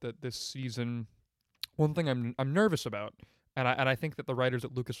also hope that this season, one thing I'm nervous about, and I think that the writers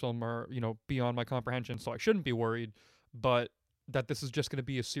at Lucasfilm are, beyond my comprehension, so I shouldn't be worried, but that this is just going to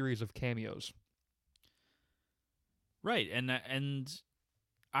be a series of cameos. Right, and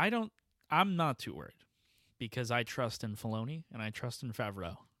I'm not too worried, because I trust in Filoni and I trust in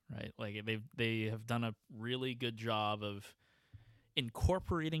Favreau, right? Like they have done a really good job of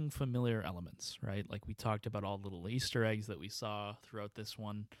incorporating familiar elements, right? Like we talked about all the little Easter eggs that we saw throughout this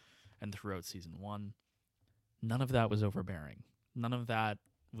one and throughout season 1. None of that was overbearing. None of that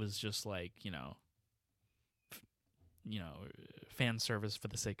was just like, fan service for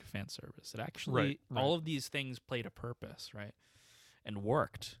the sake of fan service. It actually, Right. all of these things played a purpose, right? And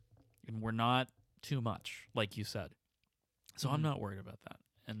worked. And were not too much, like you said. So I'm not worried about that.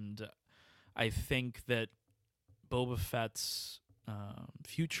 And I think that Boba Fett's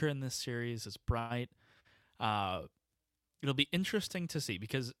future in this series is bright. It'll be interesting to see,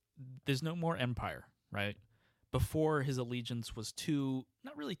 because there's no more Empire, right? Before, his allegiance was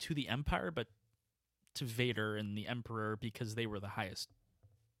not really to the Empire, but to Vader and the Emperor, because they were the highest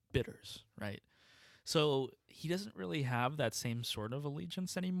bidders, right? So he doesn't really have that same sort of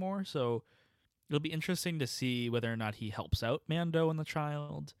allegiance anymore. So it'll be interesting to see whether or not he helps out Mando and the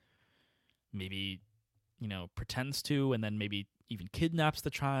child. Maybe, pretends to, and then maybe even kidnaps the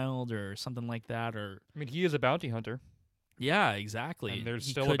child or something like that. Or I mean, he is a bounty hunter. Yeah, exactly. And there's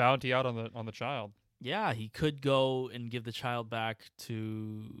He still a could- bounty out on the child. Yeah, he could go and give the child back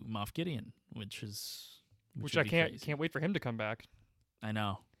to Moff Gideon, which Which would I be can't crazy. can't wait for him to come back. I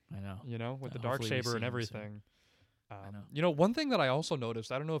know. With the Hopefully dark we saber see and him everything. know. One thing that I also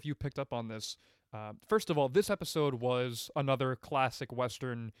noticed, I don't know if you picked up on this. First of all, this episode was another classic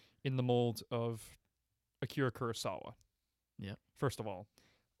Western in the mold of Akira Kurosawa. Yep. First of all,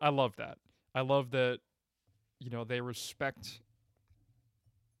 I love that. I love that, they respect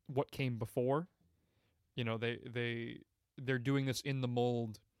what came before. They're doing this in the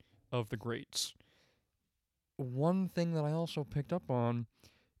mold of the greats. One thing that I also picked up on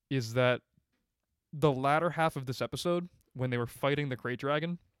is that the latter half of this episode, when they were fighting the Krayt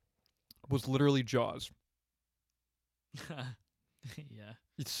Dragon, was literally Jaws. Yeah.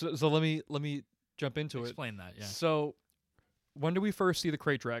 So let me jump into it. Explain that, yeah. So, when do we first see the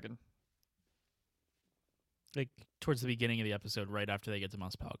Krayt Dragon? Like towards the beginning of the episode, right after they get to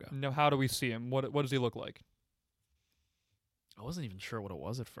Mos Pelgo. Now, how do we see him? What does he look like? I wasn't even sure what it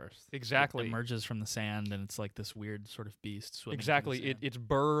was at first. Exactly. It emerges from the sand, and it's like this weird sort of beast swimming. Exactly. Through the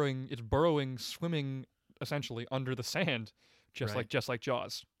sand. It's burrowing, swimming essentially under the sand, just Right. like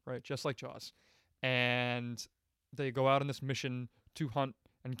Jaws, right? Just like Jaws. And they go out on this mission to hunt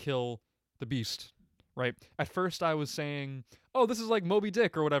and kill the beast, right? At first I was saying, "Oh, this is like Moby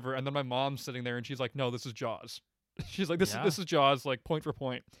Dick or whatever." And then my mom's sitting there and she's like, "No, this is Jaws." She's like, Yeah. This is Jaws, like point for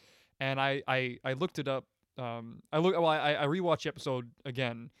point." And I looked it up. I rewatched the episode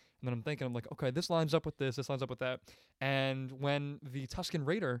again, and then I'm like, okay, this lines up with this lines up with that. And when the Tusken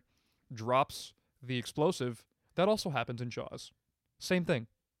Raider drops the explosive, that also happens in Jaws. Same thing.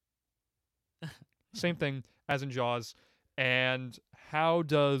 Same thing as in Jaws. And how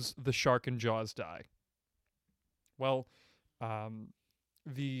does the shark in Jaws die? Well,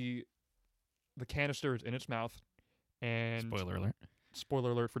 the canister is in its mouth, and Spoiler alert.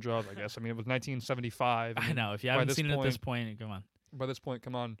 spoiler alert for Jaws, I guess. I mean, it was 1975. I know. If you by haven't this seen it at this point, come on. By this point,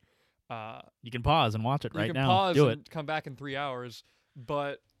 come on. You can pause and watch it You right can now. pause Do and come back in 3 hours.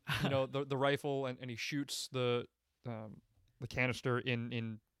 But you know, the rifle, and he shoots the canister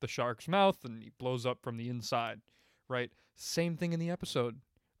in the shark's mouth, and he blows up from the inside. Right. Same thing in the episode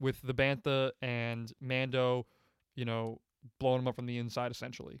with the bantha and Mando, you know, blowing him up from the inside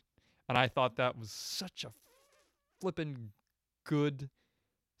essentially. And I thought that was such a flippin' good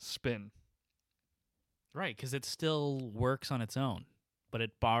spin. Right, because it still works on its own, but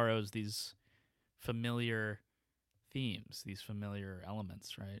it borrows these familiar themes, these familiar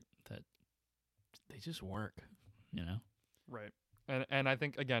elements, right? That they just work, you know? Right. And I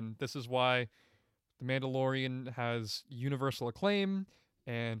think, again, this is why The Mandalorian has universal acclaim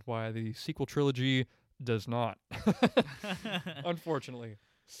and why the sequel trilogy does not. Unfortunately.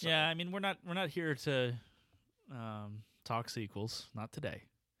 So, Yeah, I mean we're not here to talk sequels, not today.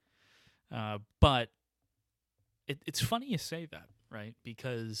 But it's funny you say that, right?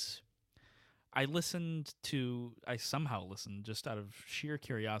 Because I somehow listened just out of sheer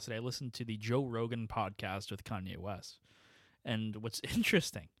curiosity. I listened to the Joe Rogan podcast with Kanye West. And what's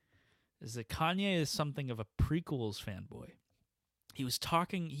interesting is that Kanye is something of a prequels fanboy. He was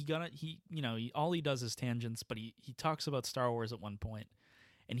talking, all he does is tangents, but he talks about Star Wars at one point,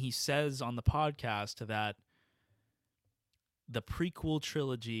 and he says on the podcast that the prequel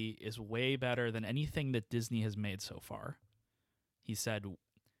trilogy is way better than anything that Disney has made so far. He said,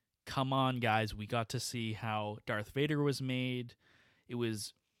 "Come on, guys, we got to see how Darth Vader was made. It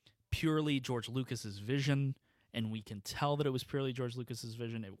was purely George Lucas's vision, and we can tell that it was purely George Lucas's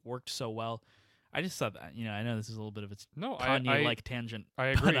vision. It worked so well." I just thought that, I know this is a little bit of a no, Kanye-like tangent. I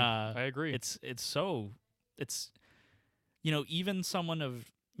agree. But, I agree. It's even someone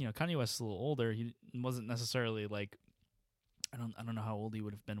of, Kanye West's a little older. He wasn't necessarily like, I don't know how old he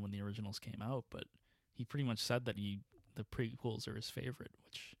would have been when the originals came out, but he pretty much said that the prequels are his favorite,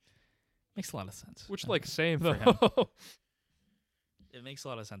 which makes a lot of sense. Which, like, same, for him. though. It makes a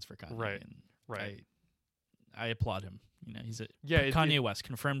lot of sense for Kanye. Right, And right. I applaud him. He's a Yeah, Kanye West,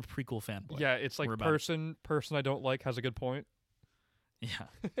 confirmed prequel fanboy. Yeah, it's like We're about person I don't like has a good point. Yeah.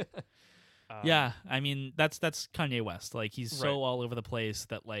 Yeah, I mean that's Kanye West. Like he's so all over the place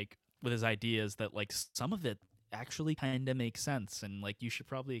that like with his ideas that like some of it actually kind of makes sense, and like you should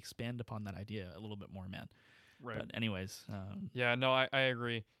probably expand upon that idea a little bit more, man. Right. But anyways, Yeah, no, I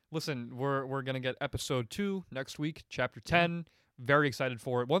agree. Listen, we're gonna get episode 2 next week, chapter 10. Very excited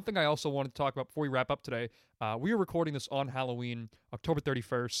for it. One thing I also wanted to talk about before we wrap up today, we are recording this on Halloween, October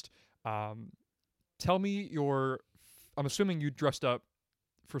 31st. Tell me I'm assuming you dressed up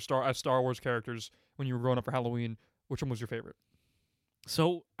for Star Wars characters when you were growing up for Halloween. Which one was your favorite?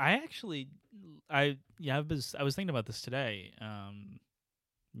 So I was thinking about this today.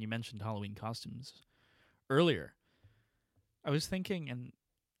 You mentioned Halloween costumes earlier. I was thinking, and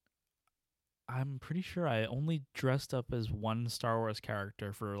I'm pretty sure I only dressed up as one Star Wars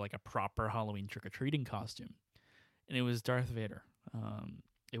character for like a proper Halloween trick-or-treating costume, and it was Darth Vader.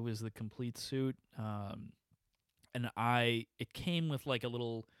 It was the complete suit, and it came with like a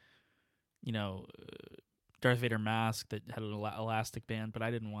little, Darth Vader mask that had an elastic band, but I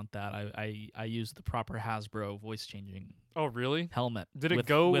didn't want that. I used the proper Hasbro voice-changing Oh, really? helmet. Did it with-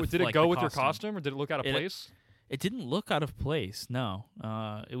 go with, with like, your the costume, or did it look out of place? It didn't look out of place. No,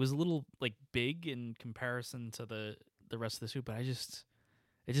 it was a little like big in comparison to the rest of the suit, but it just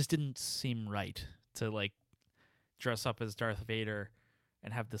didn't seem right to like dress up as Darth Vader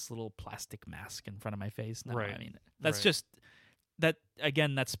and have this little plastic mask in front of my face. No, Right. I mean that's Right. just that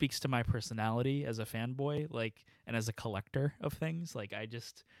again. That speaks to my personality as a fanboy, like, and as a collector of things. Like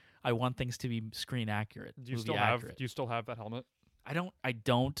I want things to be screen accurate. Do you movie still accurate. have that helmet? I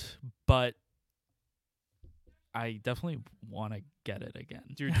don't, but I definitely want to get it again,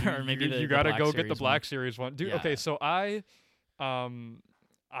 Dude, or maybe you the gotta Black go get the Series Black Series one, dude. Yeah. Okay, so I've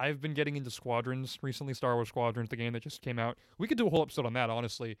been getting into Squadrons recently. Star Wars Squadrons, the game that just came out. We could do a whole episode on that,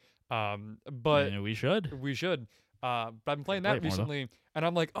 honestly. But we should. we should. But I've been playing Play that it more, though. recently, and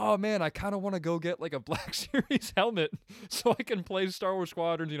I'm like, oh man, I kind of want to go get like a Black Series helmet so I can play Star Wars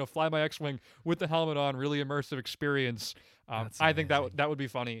Squadrons. Fly my X-wing with the helmet on, really immersive experience. That's I think that amazing. that would be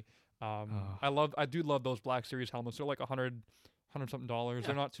funny. Oh. I do love those Black Series helmets. They're like $100 something dollars.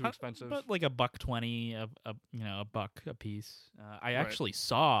 They're not too expensive. But like $120, a buck a piece. I Right. actually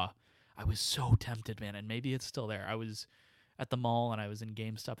saw. I was so tempted, man, and maybe it's still there. I was at the mall and I was in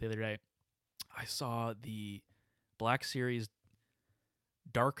GameStop the other day. I saw the Black Series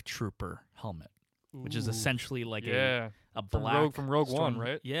Dark Trooper helmet, which is Ooh, essentially like yeah, a from black Rogue One, storm-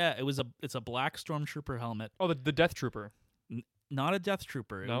 right? Yeah, it's a black stormtrooper helmet. Oh, the Death Trooper. Not a Death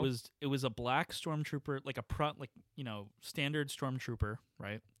Trooper. No? It was a black stormtrooper, like standard stormtrooper,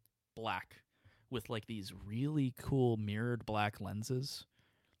 right? Black, with like these really cool mirrored black lenses,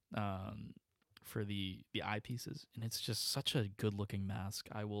 for the eyepieces, and it's just such a good looking mask.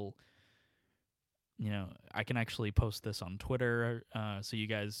 I will, I can actually post this on Twitter, so you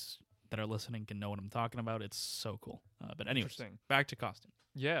guys that are listening can know what I'm talking about. It's so cool. But anyways, Interesting. back to costume.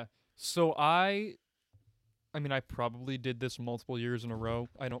 Yeah. So I mean, I probably did this multiple years in a row.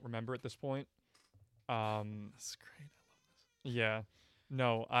 I don't remember at this point. That's great. Yeah.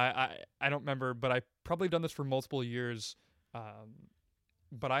 No, I don't remember, but I probably done this for multiple years.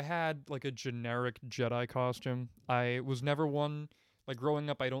 But I had like a generic Jedi costume. I was never one like growing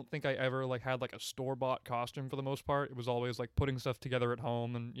up. I don't think I ever like had like a store-bought costume for the most part. It was always like putting stuff together at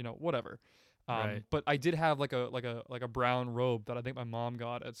home and whatever. Right. But I did have like a brown robe that I think my mom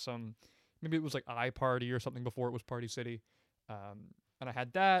got at some, maybe it was like iParty or something before it was Party City. And I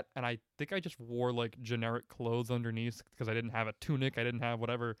had that, and I think I just wore like generic clothes underneath because I didn't have a tunic, I didn't have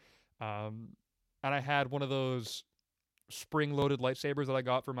whatever. And I had one of those spring-loaded lightsabers that I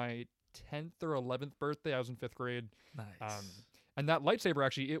got for my 10th or 11th birthday. I was in 5th grade. Nice. And that lightsaber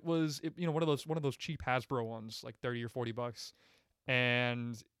actually, it was one of those cheap Hasbro ones, like $30 or $40,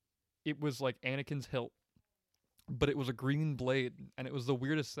 and it was like Anakin's hilt, but it was a green blade, and it was the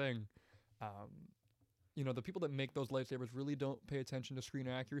weirdest thing. The people that make those lightsabers really don't pay attention to screen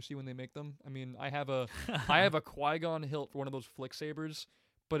accuracy when they make them. I mean, I have a Qui-Gon hilt for one of those flick sabers,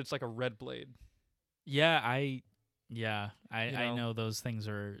 but it's like a red blade. I know those things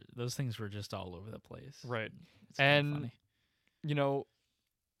were just all over the place. Right. It's kinda And funny.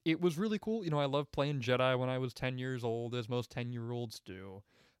 It was really cool. I loved playing Jedi when I was 10 years old, as most 10-year-olds do.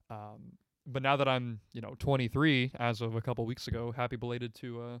 But now that I'm, 23, as of a couple weeks ago, happy belated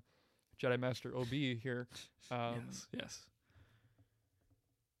to Jedi Master OB here. Yes.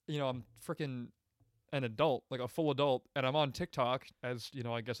 I'm freaking an adult, like a full adult, and I'm on TikTok, as,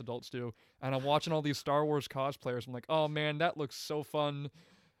 I guess adults do, and I'm watching all these Star Wars cosplayers. I'm like, oh man, that looks so fun.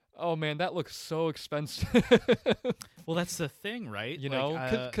 Oh man, that looks so expensive. Well, that's the thing, right?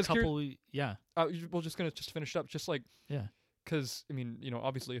 Because well, just gonna finish up, just like Yeah. because I mean,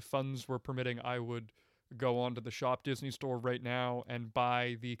 obviously, if funds were permitting, I would go onto the Shop Disney store right now and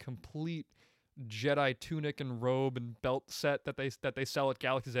buy the complete Jedi tunic and robe and belt set that they sell at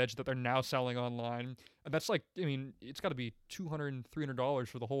Galaxy's Edge that they're now selling online. And that's like, I mean, it's got to be $200 and $300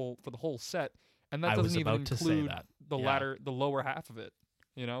 for the whole set, and that I was doesn't even about to say include that. the Yeah. the lower half of it.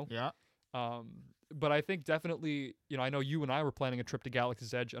 Yeah. But I think definitely, I know you and I were planning a trip to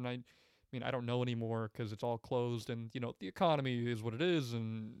Galaxy's Edge, and I mean, I don't know anymore because it's all closed, and the economy is what it is,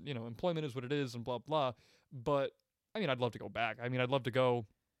 and employment is what it is, and blah blah. But I mean, I'd love to go back. I mean, I'd love to go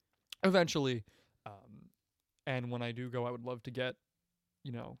eventually, and when I do go, I would love to get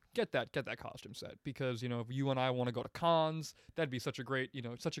that costume set, because if you and I want to go to cons, that'd be such a great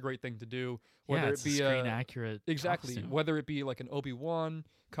thing to do. Whether it's it be a screen accurate. exactly, costume. whether it be like an Obi-Wan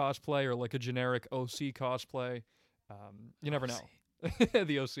cosplay or like a generic OC cosplay, you never know.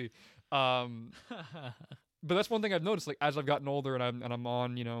 The OC. But that's one thing I've noticed, like as I've gotten older and I'm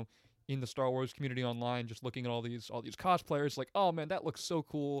on, in the Star Wars community online, just looking at all these cosplayers, like, oh man, that looks so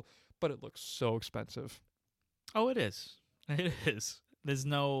cool, but it looks so expensive. Oh, it is. It is. There's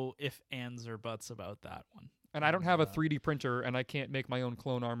no if, ands, or buts about that one. And I don't have a 3D printer, and I can't make my own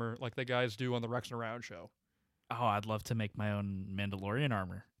clone armor like the guys do on the Rex and Around show. Oh, I'd love to make my own Mandalorian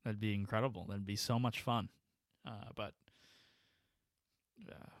armor. That'd be incredible. That'd be so much fun. But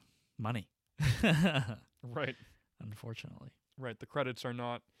money. Right. Unfortunately. Right. The credits are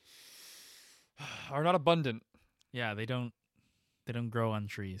not abundant. Yeah, they don't grow on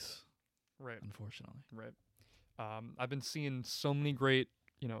trees, Right. unfortunately. Right. I've been seeing so many great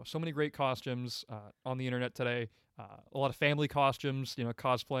so many great costumes on the internet today. A lot of family costumes,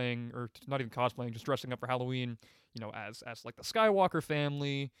 cosplaying, or not even cosplaying, just dressing up for Halloween, as like the Skywalker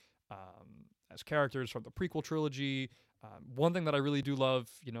family, as characters from the prequel trilogy. One thing that I really do love,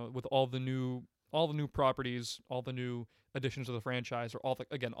 with all the new properties, all the new additions to the franchise, or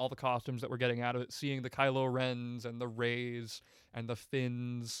all the costumes that we're getting out of it, seeing the Kylo Rens and the Reys and the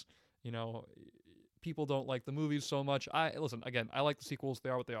Finns. People don't like the movies so much. I like the sequels. They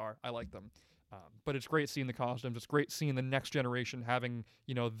are what they are. I like them. But it's great seeing the costumes. It's great seeing the next generation having,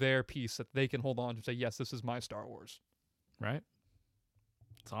 their piece that they can hold on to, say, yes, this is my Star Wars. Right?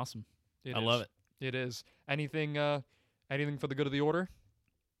 It's awesome. I love it. It is. Anything for the good of the order?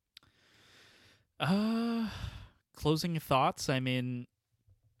 Closing thoughts. I mean,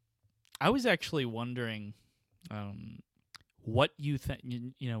 I was actually wondering what you think.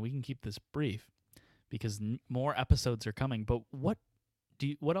 We can keep this brief because more episodes are coming. But what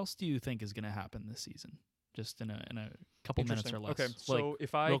else do you think is going to happen this season? Just in a couple minutes or less. Okay, so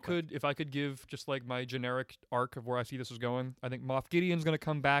if I could give just like my generic arc of where I see this is going, I think Moff Gideon's going to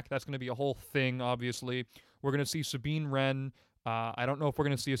come back. That's going to be a whole thing. Obviously, we're going to see Sabine Wren. I don't know if we're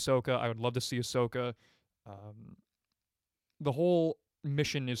going to see Ahsoka. I would love to see Ahsoka. The whole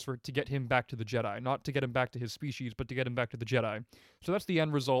mission is to get him back to the Jedi, not to get him back to his species, but to get him back to the Jedi. So that's the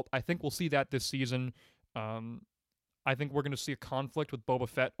end result. I think we'll see that this season. I think we're going to see a conflict with Boba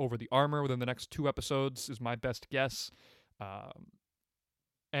Fett over the armor within the next 2 episodes, is my best guess.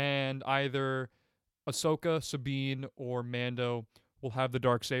 And either Ahsoka, Sabine, or Mando will have the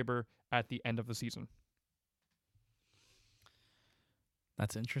Darksaber at the end of the season.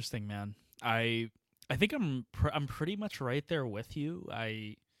 That's interesting, man. I think I'm pretty much right there with you.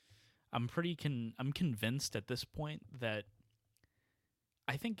 I'm convinced at this point that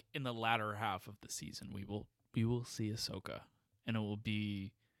I think in the latter half of the season we will see Ahsoka, and it will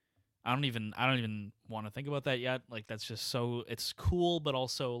be. I don't even want to think about that yet. Like, that's just so, it's cool, but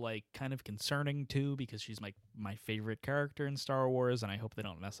also like kind of concerning too, because she's my favorite character in Star Wars, and I hope they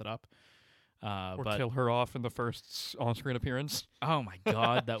don't mess it up. Or kill her off in the first on-screen appearance. Oh my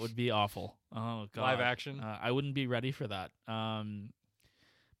god, that would be awful. Oh god, live action. I wouldn't be ready for that.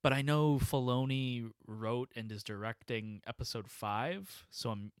 But I know Filoni wrote and is directing Episode 5, so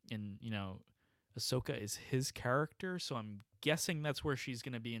I'm in. Ahsoka is his character, so I'm guessing that's where she's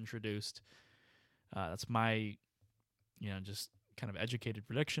going to be introduced. That's my, just kind of educated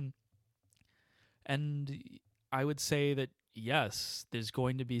prediction. And I would say that, yes, there's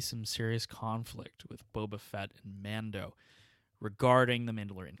going to be some serious conflict with Boba Fett and Mando regarding the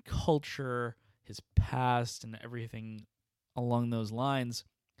Mandalorian culture, his past, and everything along those lines.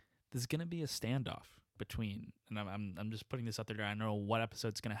 There's going to be a standoff between, and I'm just putting this out there. I don't know what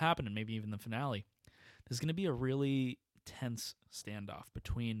episode's going to happen, and maybe even the finale. There's going to be a really tense standoff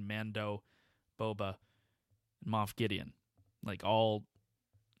between Mando, Boba, and Moff Gideon, like all,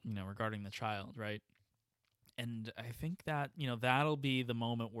 regarding the child, right? And I think that, that'll be the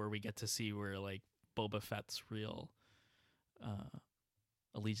moment where we get to see where, like, Boba Fett's real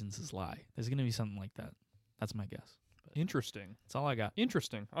allegiances lie. There's going to be something like that. That's my guess. But interesting. That's all I got.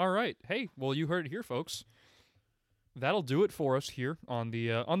 Interesting. All right. Hey, well, you heard it here, folks. That'll do it for us here on the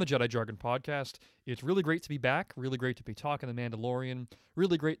Jedi Jargon podcast. It's really great to be back. Really great to be talking The Mandalorian.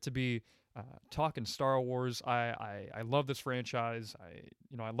 Really great to be talking Star Wars. I love this franchise.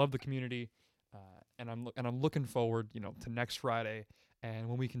 I love the community, and I'm looking forward, to next Friday and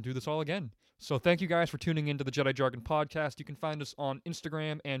when we can do this all again. So thank you guys for tuning into the Jedi Jargon podcast. You can find us on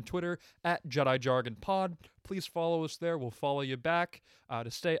Instagram and Twitter at Jedi Jargon Pod. Please follow us there. We'll follow you back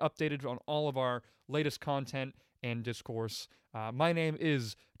to stay updated on all of our latest content and discourse. My name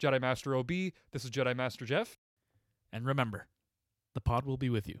is Jedi Master OB. This is Jedi Master Jeff. And remember, the pod will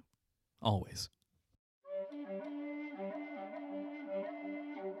be with you, always.